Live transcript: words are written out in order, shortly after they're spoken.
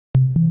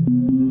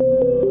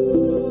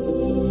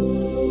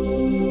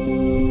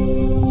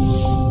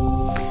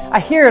I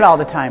hear it all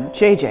the time,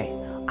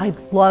 JJ, I'd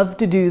love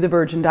to do the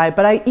virgin diet,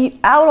 but I eat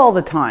out all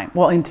the time.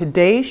 Well, in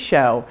today's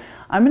show,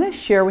 I'm going to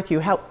share with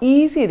you how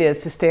easy it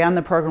is to stay on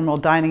the program while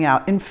dining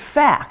out. In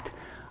fact,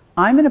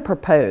 I'm going to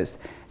propose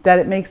that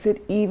it makes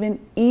it even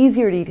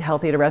easier to eat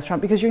healthy at a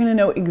restaurant because you're going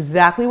to know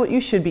exactly what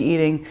you should be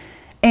eating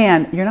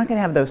and you're not going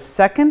to have those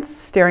seconds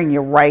staring you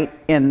right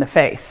in the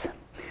face.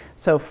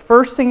 So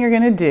first thing you're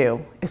going to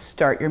do is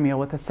start your meal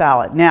with a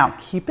salad. Now,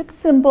 keep it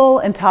simple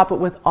and top it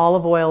with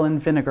olive oil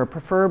and vinegar,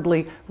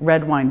 preferably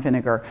red wine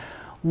vinegar.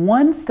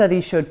 One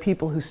study showed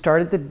people who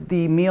started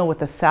the meal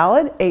with a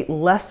salad ate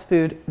less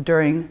food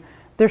during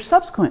their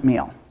subsequent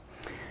meal,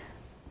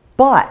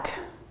 but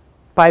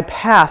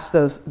bypass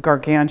those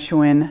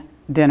gargantuan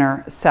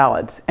dinner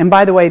salads. And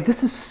by the way,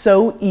 this is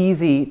so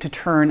easy to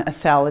turn a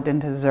salad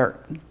into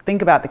dessert.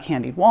 Think about the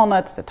candied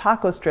walnuts, the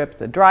taco strips,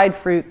 the dried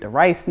fruit, the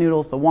rice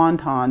noodles, the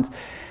wontons.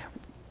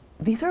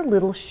 These are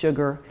little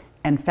sugar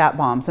and fat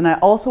bombs. And I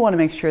also want to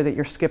make sure that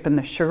you're skipping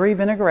the sugary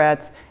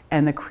vinaigrettes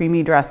and the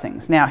creamy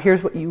dressings. Now,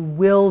 here's what you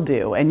will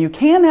do. And you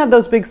can have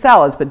those big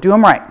salads, but do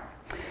them right.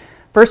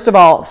 First of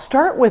all,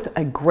 start with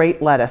a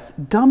great lettuce.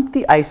 Dump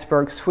the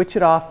iceberg, switch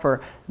it off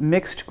for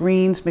mixed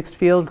greens, mixed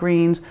field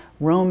greens,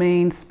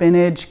 romaine,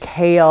 spinach,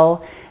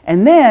 kale,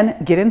 and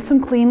then get in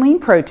some clean, lean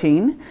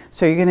protein.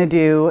 So you're gonna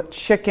do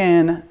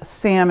chicken,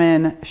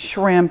 salmon,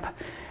 shrimp,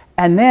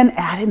 and then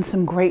add in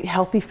some great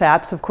healthy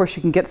fats. Of course,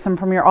 you can get some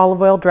from your olive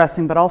oil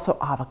dressing, but also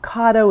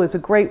avocado is a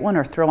great one,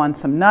 or throw on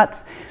some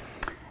nuts.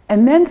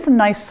 And then some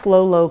nice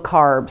slow, low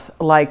carbs,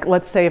 like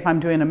let's say if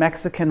I'm doing a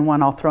Mexican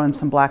one, I'll throw in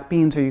some black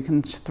beans, or you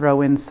can just throw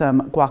in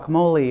some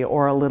guacamole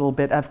or a little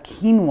bit of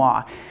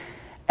quinoa.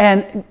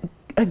 And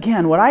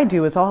again, what I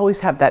do is I'll always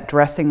have that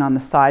dressing on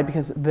the side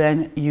because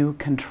then you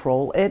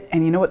control it.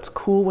 And you know what's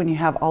cool when you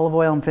have olive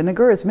oil and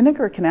vinegar is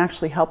vinegar can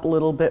actually help a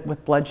little bit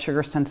with blood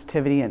sugar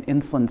sensitivity and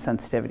insulin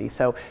sensitivity.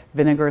 So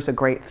vinegar is a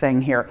great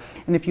thing here.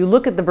 And if you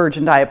look at the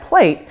Virgin Diet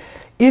plate,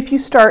 if you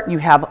start, you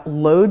have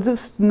loads of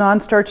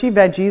non-starchy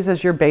veggies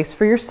as your base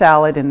for your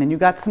salad, and then you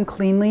got some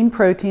clean, lean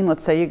protein.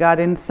 Let's say you got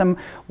in some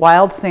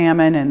wild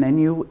salmon, and then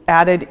you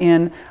added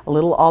in a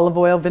little olive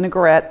oil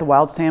vinaigrette. The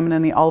wild salmon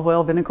and the olive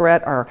oil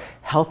vinaigrette are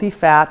healthy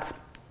fats.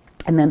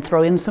 And then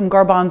throw in some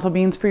garbanzo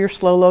beans for your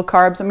slow, low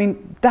carbs. I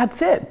mean,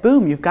 that's it.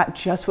 Boom, you've got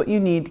just what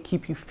you need to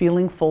keep you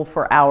feeling full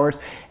for hours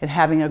and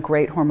having a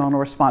great hormonal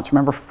response.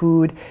 Remember,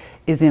 food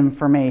is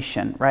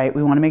information, right?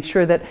 We want to make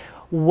sure that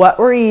what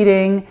we're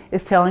eating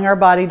is telling our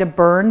body to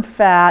burn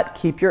fat,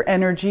 keep your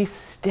energy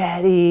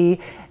steady,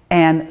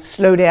 and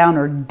slow down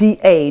or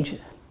de-age.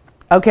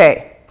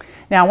 Okay,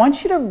 now I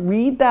want you to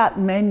read that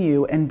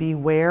menu and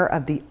beware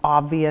of the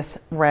obvious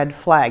red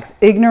flags.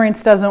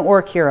 Ignorance doesn't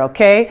work here,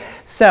 okay?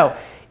 So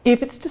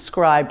if it's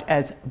described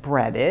as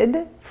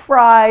breaded,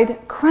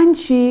 fried,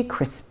 crunchy,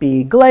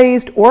 crispy,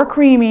 glazed, or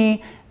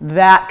creamy,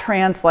 that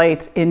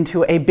translates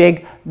into a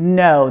big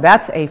no.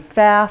 That's a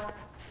fast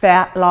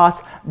fat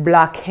loss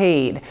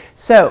blockade.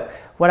 So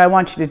what I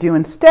want you to do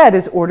instead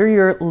is order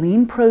your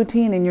lean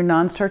protein and your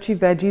non-starchy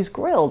veggies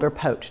grilled or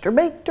poached or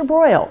baked or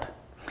broiled.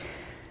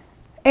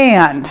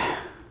 And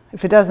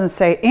if it doesn't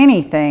say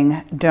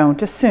anything,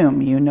 don't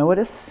assume. You know what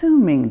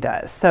assuming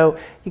does. So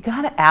you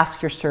got to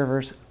ask your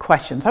servers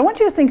questions. I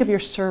want you to think of your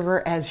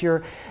server as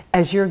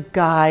your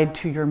guide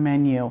to your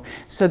menu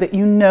so that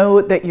you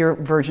know that you're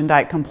Virgin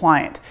Diet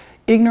compliant.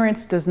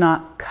 Ignorance does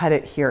not cut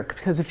it here,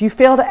 because if you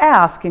fail to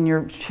ask and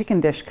your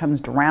chicken dish comes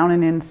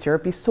drowning in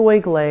syrupy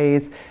soy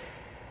glaze,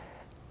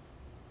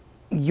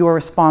 you're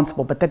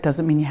responsible, but that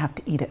doesn't mean you have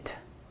to eat it.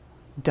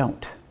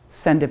 Don't.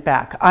 Send it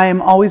back. I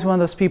am always one of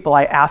those people,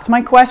 I ask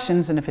my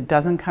questions, and if it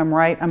doesn't come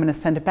right, I'm going to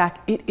send it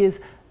back. It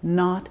is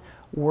not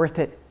worth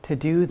it to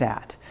do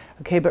that.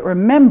 Okay, but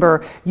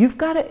remember, you've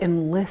got to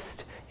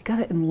enlist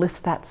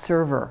that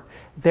server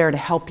there to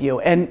help you.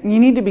 And you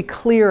need to be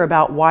clear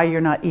about why you're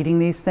not eating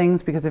these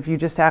things, because if you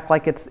just act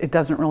like it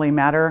doesn't really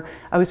matter,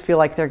 I always feel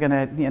like they're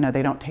gonna,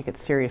 they don't take it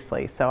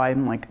seriously. So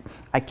I'm like,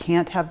 I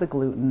can't have the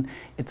gluten.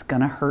 It's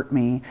gonna hurt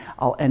me.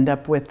 I'll end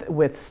up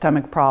with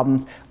stomach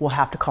problems. We'll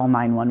have to call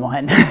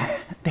 911.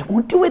 They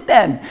won't do it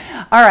then.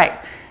 All right,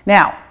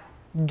 now,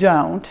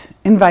 don't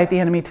invite the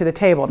enemy to the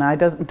table. Now, I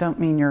don't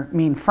mean your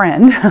mean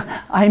friend.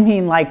 I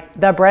mean like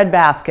the bread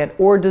basket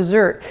or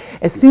dessert.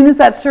 As soon as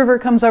that server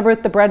comes over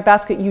at the bread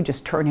basket, you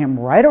just turn him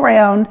right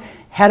around,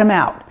 head him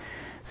out.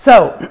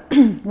 So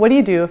what do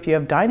you do if you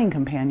have dining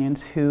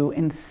companions who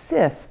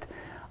insist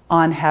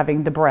on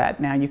having the bread?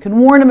 Now, you can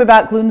warn them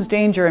about gluten's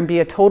danger and be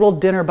a total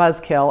dinner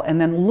buzzkill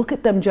and then look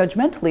at them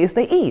judgmentally as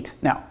they eat.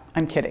 No,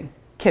 I'm kidding.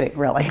 Kidding,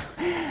 really.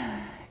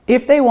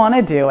 If they want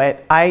to do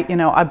it,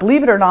 I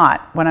believe it or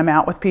not, when I'm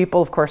out with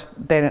people, of course,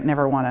 they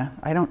never want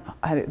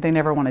to, they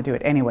never want to do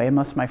it anyway. And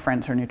most of my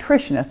friends are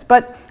nutritionists,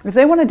 but if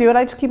they want to do it,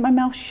 I just keep my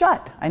mouth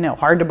shut. I know,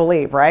 hard to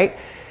believe, right?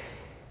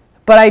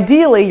 But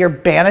ideally, you're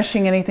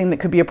banishing anything that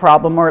could be a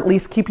problem, or at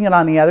least keeping it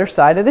on the other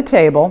side of the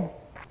table.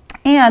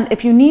 And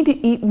if you need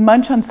to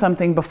munch on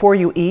something before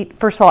you eat,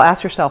 first of all,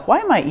 ask yourself, why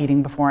am I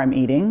eating before I'm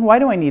eating? Why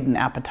do I need an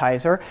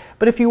appetizer?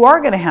 But if you are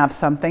going to have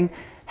something,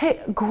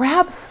 hey,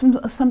 grab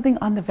something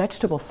on the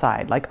vegetable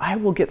side. Like I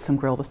will get some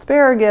grilled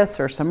asparagus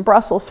or some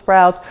Brussels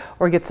sprouts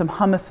or get some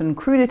hummus and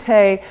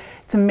crudité.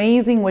 It's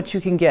amazing what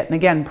you can get. And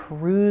again,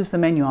 peruse the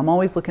menu. I'm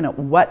always looking at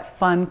what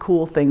fun,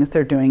 cool things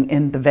they're doing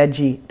in the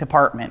veggie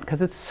department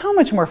because it's so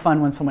much more fun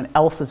when someone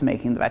else is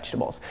making the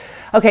vegetables.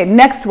 Okay,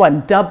 next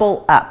one,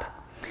 double up.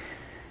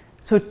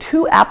 So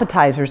 2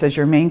 appetizers as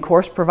your main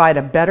course provide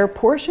a better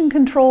portion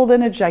control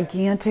than a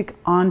gigantic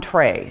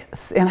entree.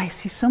 And I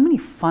see so many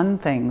fun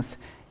things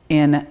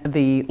in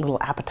the little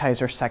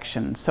appetizer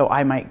section. So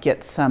I might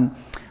get some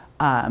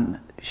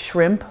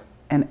shrimp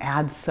and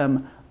add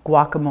some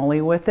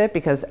guacamole with it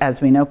because as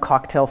we know,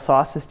 cocktail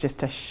sauce is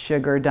just a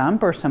sugar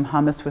dump, or some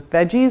hummus with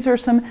veggies, or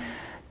some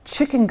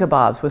chicken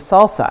kebabs with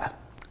salsa.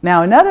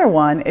 Now another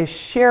one is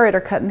share it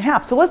or cut in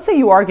half. So let's say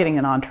you are getting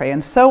an entree,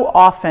 and so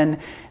often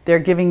they're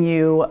giving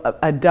you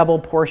a double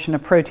portion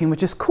of protein,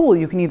 which is cool.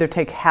 You can either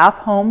take half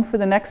home for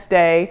the next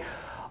day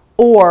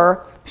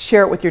or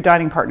share it with your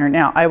dining partner.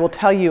 Now, I will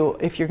tell you,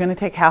 if you're going to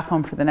take half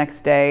home for the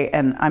next day,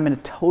 and I'm going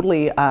to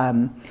totally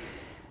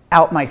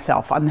out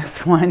myself on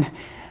this one,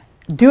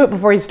 do it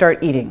before you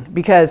start eating.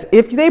 Because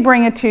if they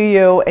bring it to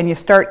you and you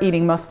start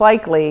eating, most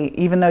likely,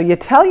 even though you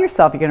tell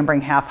yourself you're going to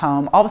bring half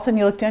home, all of a sudden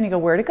you look down and you go,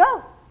 where'd it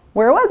go?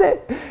 Where was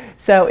it?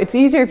 So it's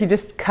easier if you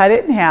just cut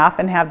it in half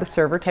and have the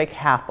server take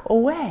half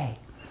away.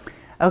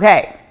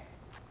 Okay,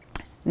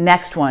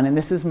 next one, and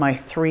this is my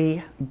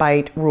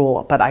 3-bite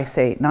rule, but I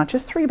say not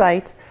just 3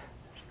 bites,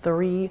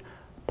 3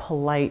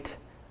 polite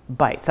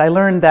bites. I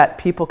learned that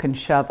people can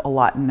shove a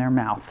lot in their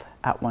mouth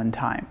at one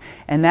time.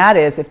 And that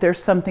is if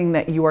there's something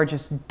that you are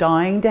just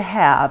dying to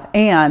have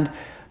and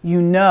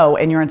you know,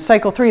 and you're in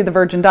cycle 3 of the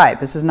virgin diet.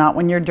 This is not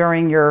when you're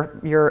during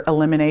your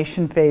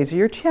elimination phase or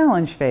your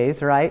challenge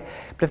phase, right?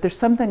 But if there's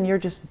something you're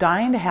just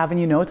dying to have and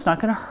you know it's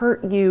not going to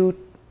hurt you,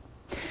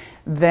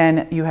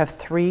 then you have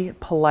 3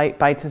 polite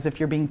bites as if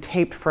you're being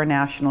taped for a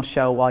national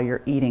show while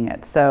you're eating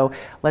it. So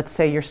let's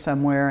say you're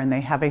somewhere and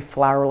they have a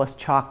flourless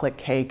chocolate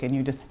cake and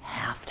you just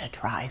have to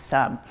try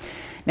some.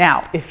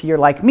 Now, if you're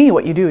like me,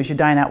 what you do is you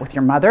dine out with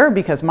your mother,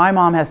 because my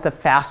mom has the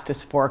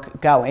fastest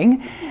fork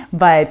going.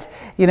 But,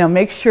 you know,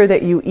 make sure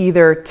that you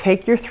either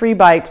take your 3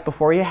 bites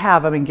before you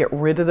have them and get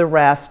rid of the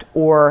rest,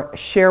 or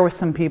share with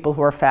some people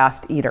who are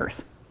fast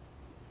eaters.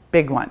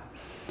 Big one.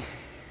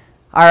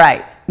 All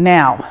right,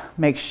 now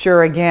make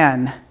sure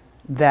again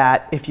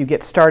that if you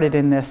get started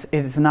in this,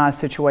 it is not a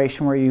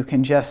situation where you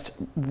can just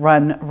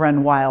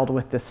run wild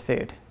with this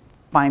food.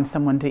 Find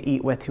someone to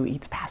eat with who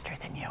eats faster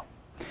than you.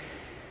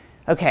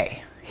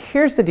 Okay,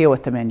 here's the deal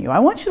with the menu. I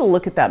want you to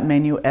look at that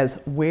menu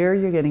as where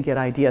you're going to get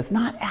ideas,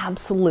 not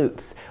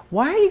absolutes.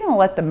 Why are you going to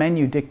let the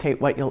menu dictate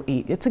what you'll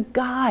eat? It's a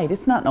guide,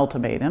 it's not an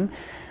ultimatum.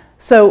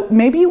 So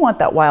maybe you want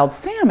that wild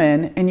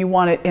salmon and you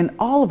want it in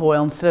olive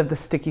oil instead of the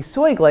sticky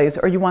soy glaze,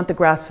 or you want the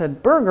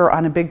grass-fed burger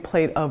on a big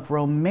plate of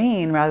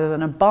romaine rather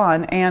than a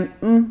bun, and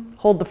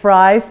hold the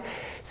fries.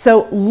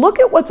 So look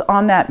at what's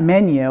on that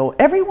menu.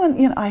 Everyone,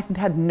 you know, I've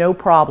had no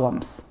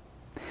problems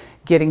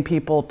getting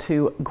people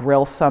to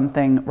grill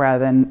something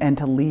rather than, and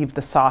to leave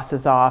the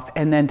sauces off,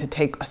 and then to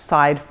take a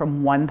side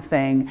from one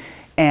thing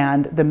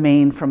and the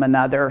main from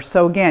another.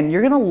 So again,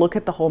 you're gonna look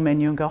at the whole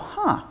menu and go,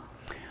 huh,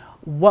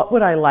 what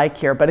would I like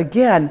here? But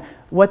again,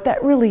 what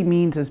that really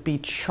means is be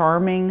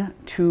charming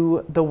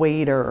to the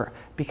waiter,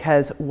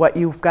 because what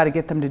you've got to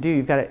get them to do,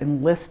 you've got to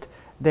enlist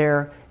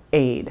their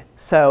aid.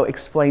 So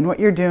explain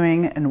what you're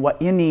doing and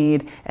what you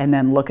need, and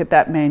then look at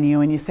that menu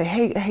and you say,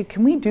 hey,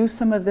 can we do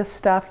some of this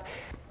stuff?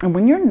 And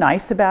when you're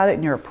nice about it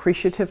and you're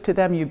appreciative to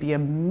them, you'd be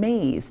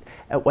amazed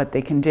at what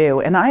they can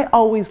do. And I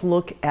always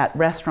look at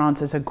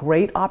restaurants as a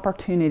great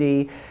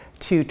opportunity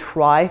to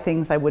try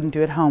things I wouldn't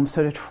do at home.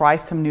 So to try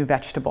some new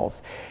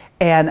vegetables.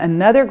 And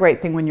another great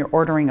thing when you're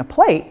ordering a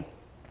plate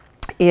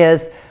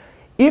is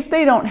if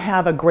they don't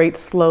have a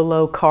great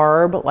low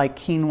carb like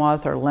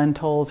quinoas or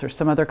lentils or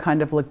some other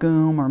kind of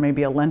legume, or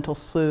maybe a lentil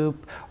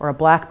soup or a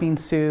black bean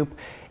soup,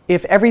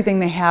 if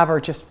everything they have are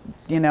just,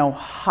 you know,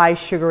 high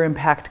sugar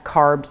impact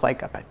carbs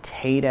like a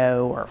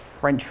potato or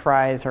French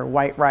fries or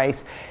white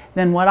rice,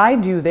 then what I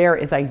do there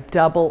is I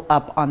double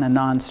up on the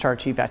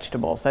non-starchy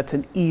vegetables. That's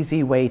an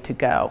easy way to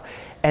go.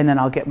 And then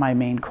I'll get my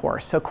main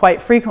course. So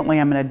quite frequently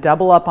I'm going to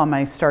double up on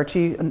my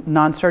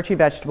non-starchy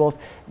vegetables,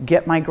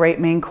 get my great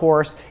main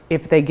course.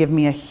 If they give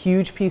me a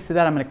huge piece of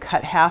that, I'm going to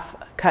cut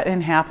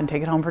in half and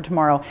take it home for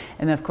tomorrow.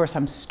 And then of course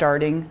I'm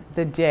starting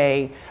the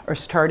day, or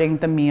starting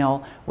the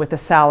meal, with a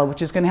salad,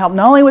 which is going to help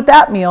not only with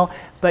that meal,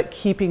 but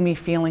keeping me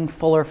feeling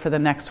fuller for the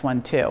next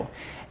one too.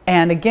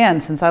 And again,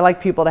 since I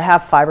like people to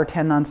have 5 or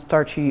 10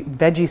 non-starchy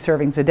veggie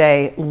servings a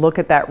day, look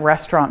at that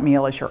restaurant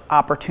meal as your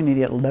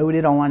opportunity to load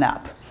it on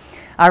up.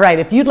 All right,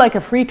 if you'd like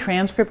a free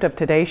transcript of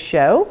today's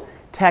show,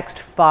 text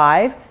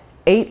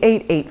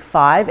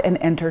 58885 and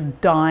enter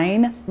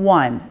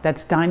DINE1.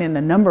 That's DINE in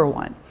the number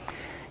 1.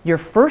 Your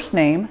first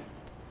name,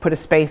 put a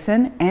space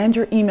in, and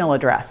your email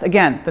address.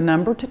 Again, the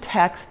number to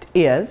text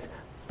is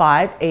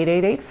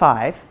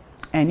 58885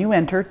 and you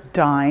enter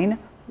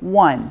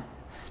dine1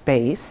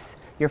 space,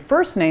 your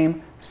first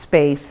name,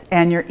 space,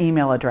 and your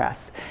email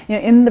address.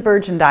 In the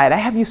Virgin Diet, I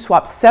have you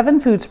swap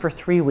 7 foods for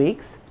 3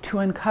 weeks to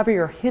uncover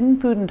your hidden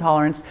food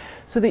intolerance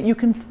so that you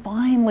can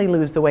finally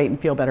lose the weight and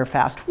feel better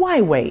fast.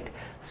 Why wait?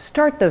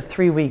 Start those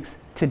 3 weeks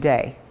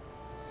today.